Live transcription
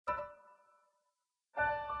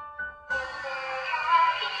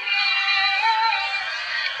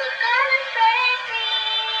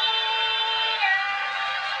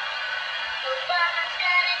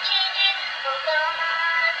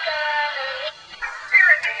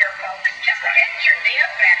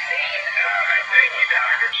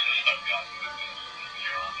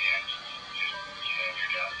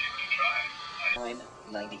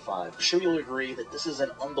$125. I'm sure you'll agree that this is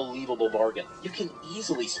an unbelievable bargain. You can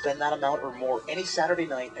easily spend that amount or more any Saturday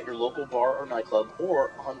night at your local bar or nightclub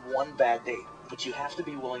or on one bad date. But you have to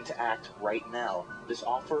be willing to act right now. This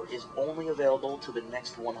offer is only available to the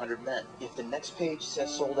next 100 men. If the next page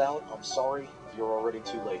says sold out, I'm sorry, you're already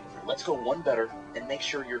too late. Let's go one better and make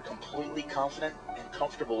sure you're completely confident and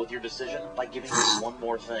comfortable with your decision by giving you one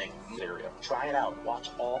more thing. Try it out,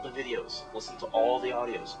 watch all the videos, listen to all the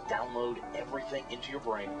audios, download everything into your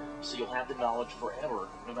brain so you'll have the knowledge forever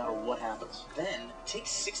no matter what happens. Then take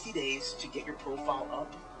 60 days to get your profile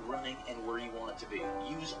up, running, and where you want it to be.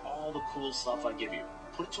 Use all the cool stuff I give you.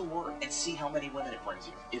 Put it to work and see how many women it brings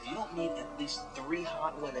you. If you don't meet at least 3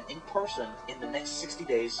 hot women in person in the next 60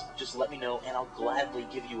 days, just let me know and I'll gladly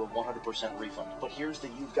give you a 100% refund. But here's the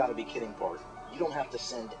you've got to be kidding part. You don't have to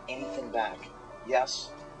send anything back. Yes,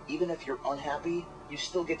 even if you're unhappy, you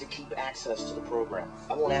still get to keep access to the program.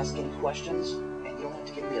 I won't ask any questions and you don't have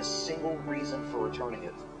to give me a single reason for returning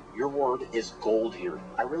it. Your word is gold here.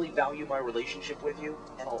 I really value my relationship with you,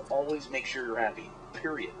 and I'll always make sure you're happy.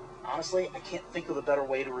 Period. Honestly, I can't think of a better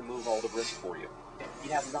way to remove all the risk for you.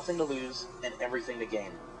 You have nothing to lose and everything to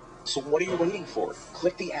gain. So what are you waiting for?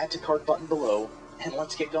 Click the Add to Cart button below, and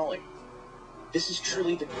let's get going. This is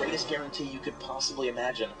truly the greatest guarantee you could possibly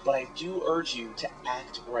imagine, but I do urge you to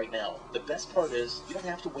act right now. The best part is, you don't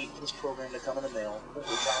have to wait for this program to come in the mail or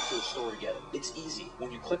drive to a store to get it. It's easy. When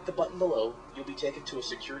you click the button below, you'll be taken to a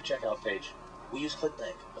secure checkout page. We use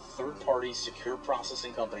ClickBank, a third-party secure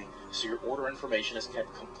processing company, so your order information is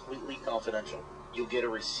kept completely confidential. You'll get a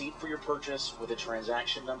receipt for your purchase with a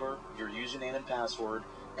transaction number, your username and password,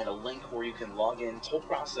 and a link where you can log in. The whole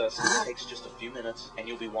process takes just a few minutes, and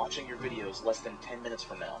you'll be watching your videos less than 10 minutes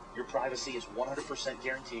from now. Your privacy is 100%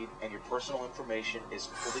 guaranteed, and your personal information is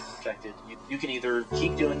fully protected. You can either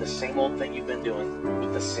keep doing the same old thing you've been doing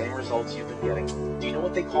with the same results you've been getting. Do you know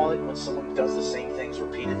what they call it when someone does the same things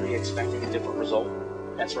repeatedly expecting a different result?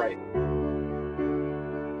 That's right.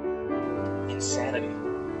 Insanity.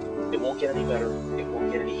 It won't get any better. It won't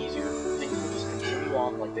get any easier. Things will just continue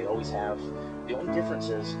on like they always have. The only difference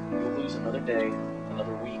is you'll lose another day,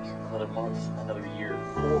 another week, another month, another year.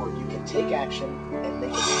 Or you can take action and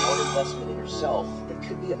make a smart investment in yourself that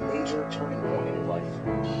could be a major turning point in your life.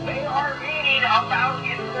 They are reading about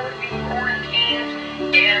enforcing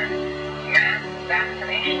quarantines and mass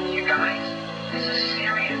vaccinations, you guys. This is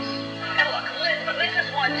serious. And look, this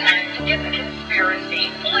is one time to get the conspiracy.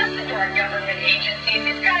 Listen to our government agencies.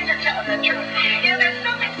 These guys are telling the truth. You know, there's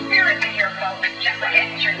no conspiracy here, folks. Just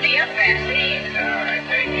get your damn vaccine. All right,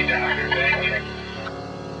 thank you, doctor. Thank you.